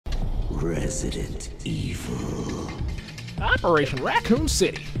Resident Evil. Operation Racoon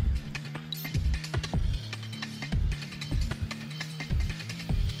City.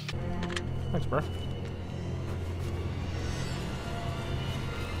 Thanks, bro.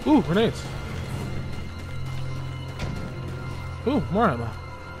 Ooh, grenades. Ooh, more ammo.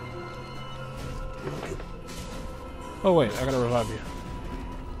 Oh wait, I gotta revive you.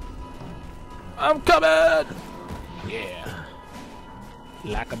 I'm coming! Yeah.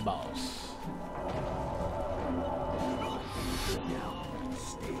 Like a boss.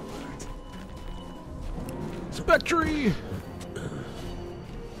 Spectre!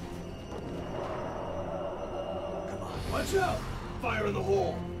 Watch out! Fire in the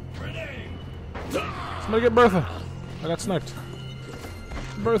hole! Grenade! Somebody get Bertha. I got sniped.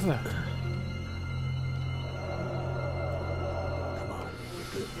 Bertha.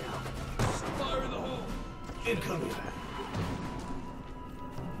 Fire in the hole! Incoming!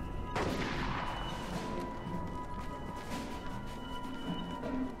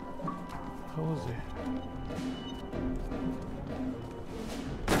 How was he?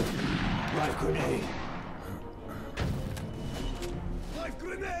 Live grenade! Live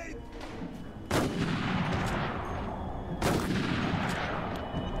grenade!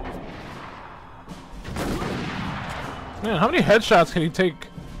 Man, how many headshots can he take?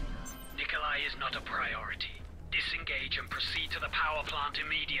 Nikolai is not a priority. Disengage and proceed to the power plant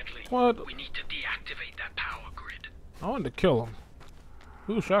immediately. What? We need to deactivate that power grid. I wanted to kill him.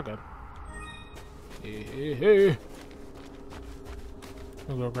 Ooh, shotgun. Hey, hey, hey.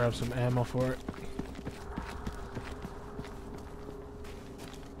 I'll go grab some ammo for it.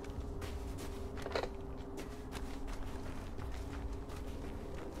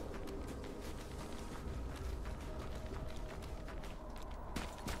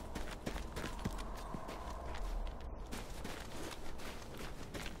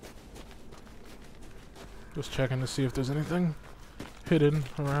 Just checking to see if there's anything hidden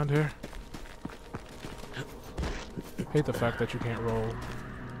around here. Hate the fact that you can't roll.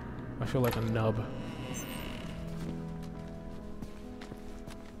 I feel like a nub.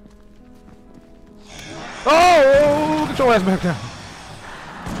 Oh! Get your ass back down!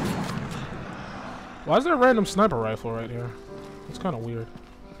 Why is there a random sniper rifle right here? It's kind of weird.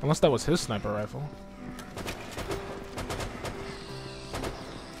 Unless that was his sniper rifle.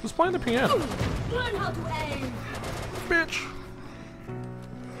 Who's playing the piano? Learn how to aim! Bitch!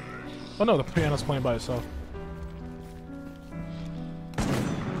 Oh no, the piano's playing by itself.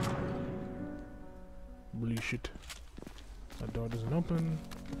 Holy shit. That door doesn't open.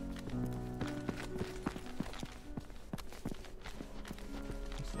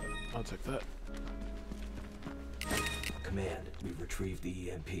 I'll take that. Command, we've retrieved the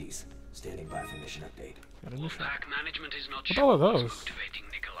EMPs. Standing by for mission update. Got a new shot. Pack management is not What sure all are what's those? motivating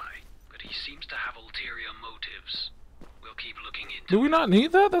Nikolai, but he seems to have ulterior motives. We'll keep looking into Do we not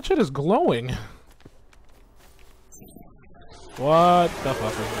need that? That shit is glowing. What the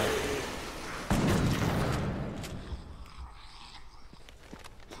fuck is that?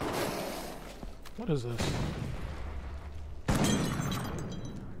 What is this?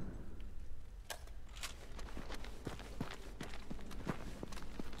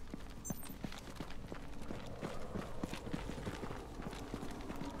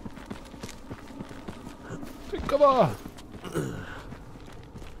 Take cover!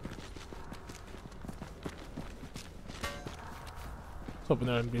 Hoping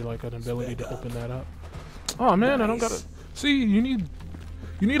there'd be like an ability to open that up. Oh man, Nice. I don't got it. See, you need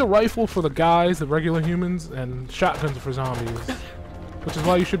a rifle for the guys, the regular humans, and shotguns for zombies. Which is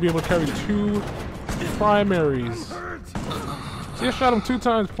why you should be able to carry 2 primaries. See, I shot him 2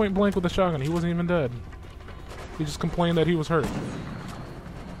 times point blank with a shotgun. He wasn't even dead. He just complained that he was hurt.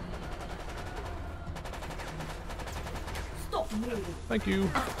 Stop moving! Thank you.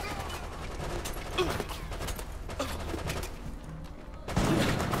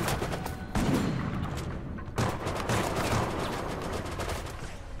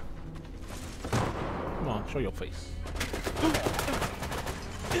 Come on, show your face.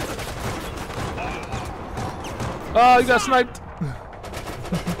 Oh, you got sniped.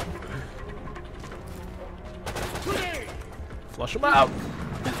 Flush him out.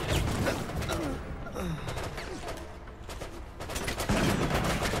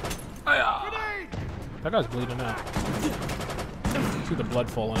 That guy's bleeding out. See the blood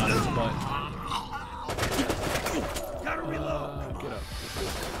falling out of his butt. Get up.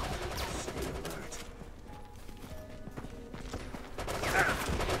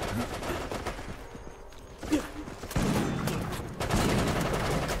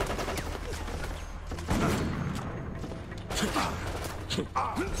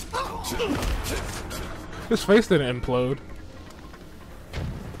 His face didn't implode.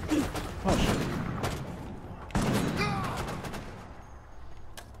 Oh shit.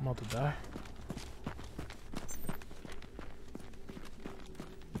 I'm about to die.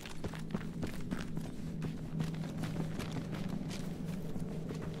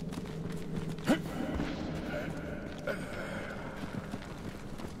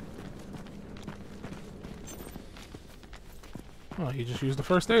 Oh, he just used the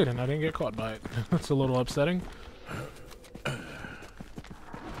first aid and I didn't get caught by it. That's a little upsetting.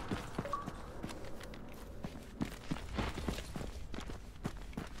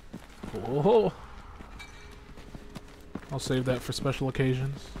 Whoa. I'll save that for special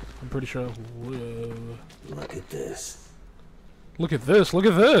occasions. I'm pretty sure. Whoa. Look at this. Look at this. Look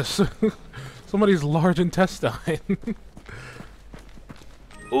at this. Somebody's large intestine.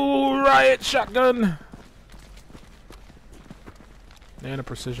 Ooh, riot shotgun. And a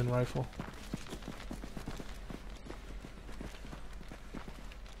precision rifle.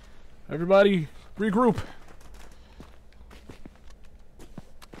 Everybody, regroup.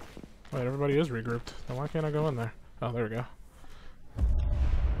 Wait, everybody is regrouped. Then why can't I go in there? Oh, there we go.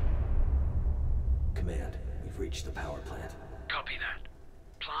 Command, we've reached the power plant. Copy that.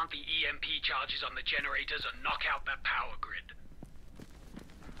 Plant the EMP charges on the generators and knock out that power grid.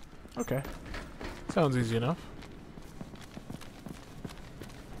 Okay. Sounds easy enough.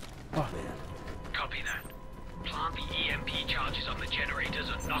 Oh. Copy that. Plant the EMP charges on the generators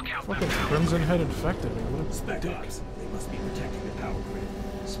and knock out Fucking that power Crimson grid. Head infected me. What a Spec dick. Ops. They must be protecting the power grid.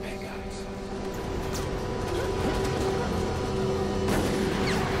 Spec Ops.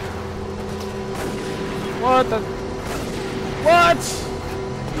 What the? What?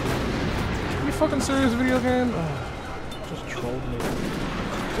 Are you fucking serious, video game? Just trolled me.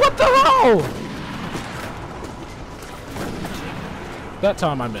 What the hell? That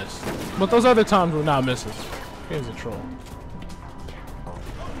time I missed. But those other times were not misses. Game's a troll.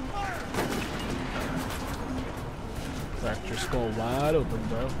 Cracked your skull wide open,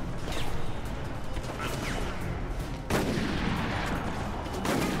 bro.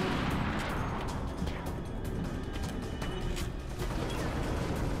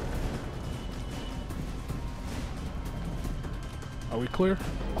 Are we clear?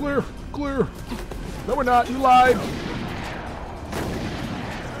 Clear! Clear! No, we're not. You lied!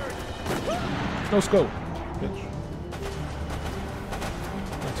 No scope, bitch.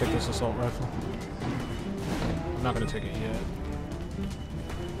 I'll take this assault rifle. I'm not gonna take it yet.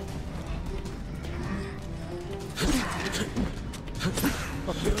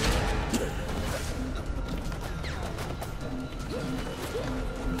 Fuck you.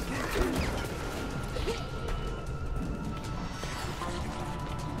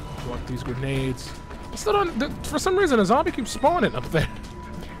 Block these grenades. I still don't. For some reason, a zombie keeps spawning up there.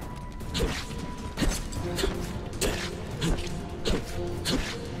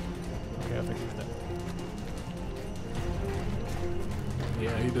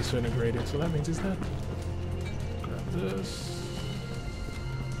 Yeah, he disintegrated, so that means he's dead. Grab this.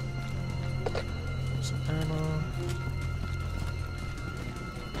 Some ammo.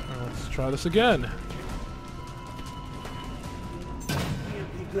 Alright, let's try this again.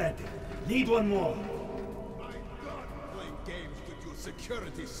 EMP planted. Need one more. My God, playing games with your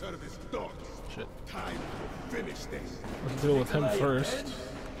security service dogs. Shit. Time to finish this. Let's deal with him first.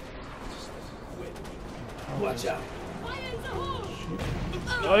 Watch out. Fire in the hole!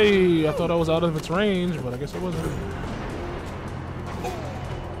 Hey, I thought I was out of its range, but I guess I wasn't.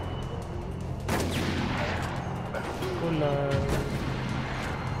 Hola.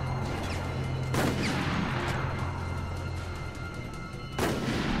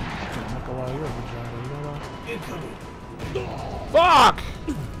 Incoming. Fuck!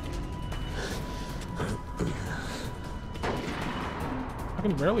 I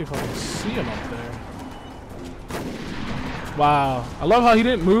can barely fucking see him up there. Wow. I love how he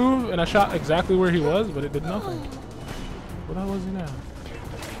didn't move and I shot exactly where he was, but it did nothing. Where the hell is he now?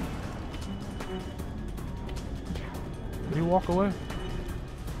 Did he walk away?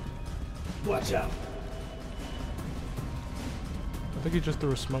 Watch out. I think he just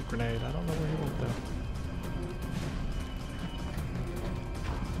threw a smoke grenade. I don't know where he went though.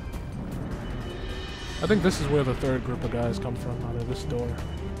 I think this is where the third group of guys come from, out of this door.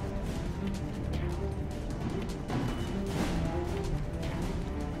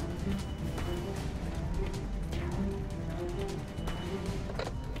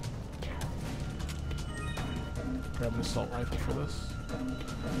 Grab an assault rifle for this.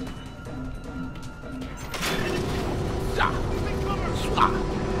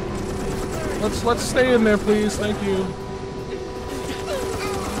 Let's stay in there, please. Thank you.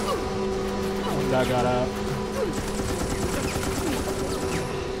 guy got out.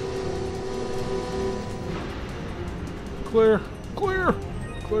 Clear, clear,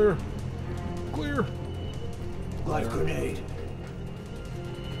 clear, clear. Live grenade.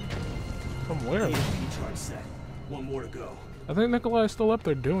 From where? EMP charge set. One more to go. I think Nikolai's still up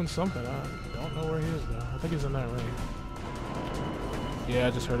there doing something. I don't know where he is though. I think he's in that ring. Yeah,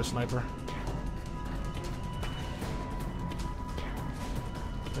 I just heard a sniper.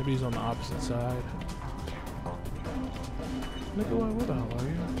 Maybe he's on the opposite side. Nikolai, where the hell are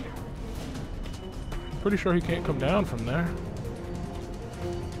you? Pretty sure he can't come down from there.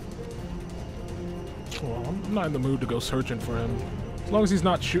 Well, I'm not in the mood to go searching for him. As long as he's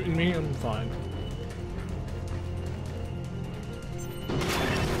not shooting me, I'm fine.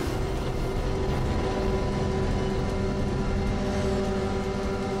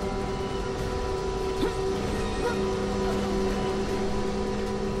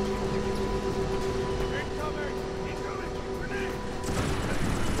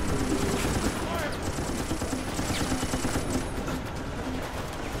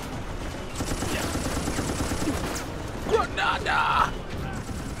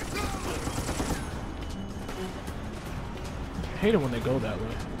 I hate it when they go that way.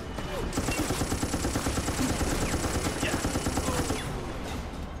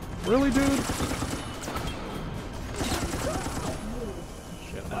 Really, dude?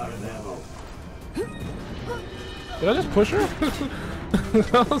 Shit, Out of ammo. did I just push her?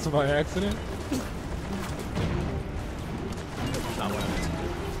 That was by accident. Not what I meant to do.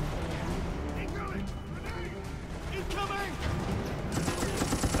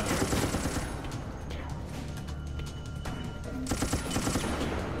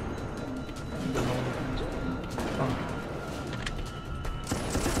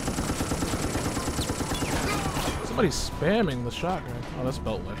 Somebody's spamming the shotgun. Oh, that's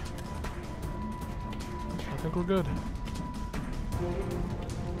Beltway. I think we're good.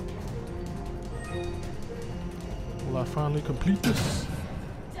 Will I finally complete this?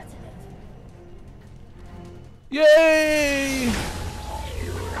 Yay!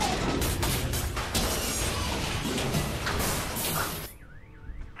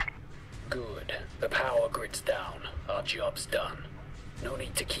 Good. The power grid's down. Our job's done. No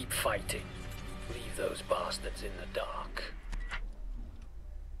need to keep fighting. Leave those bastards in the dark.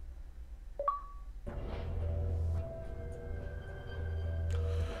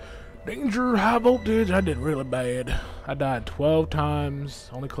 Danger, high voltage. I did really bad. I died 12 times,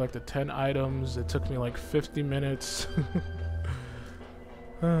 only collected 10 items. It took me like 50 minutes.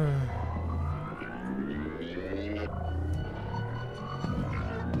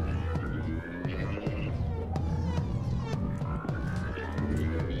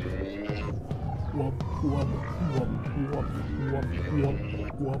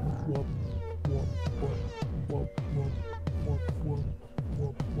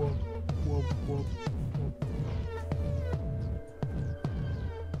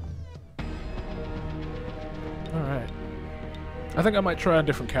 Alright. I think I might try a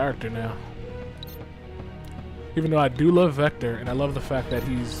different character now. Even though I do love Vector, and I love the fact that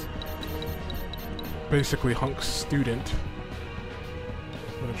he's basically Hunk's student.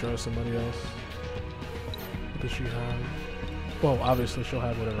 I'm gonna try somebody else. What does she have? Well, obviously she'll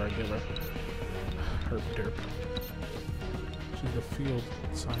have whatever I give her. Herp derp. She's a field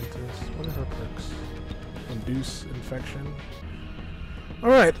scientist. What are her perks? Induce infection.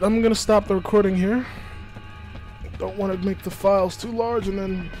 Alright, I'm gonna stop the recording here. Don't want to make the files too large and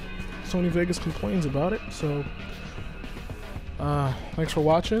then Sony Vegas complains about it. So, thanks for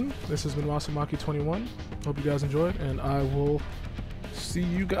watching. This has been Wasamaki21. Hope you guys enjoyed, and I will see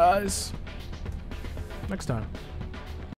you guys next time.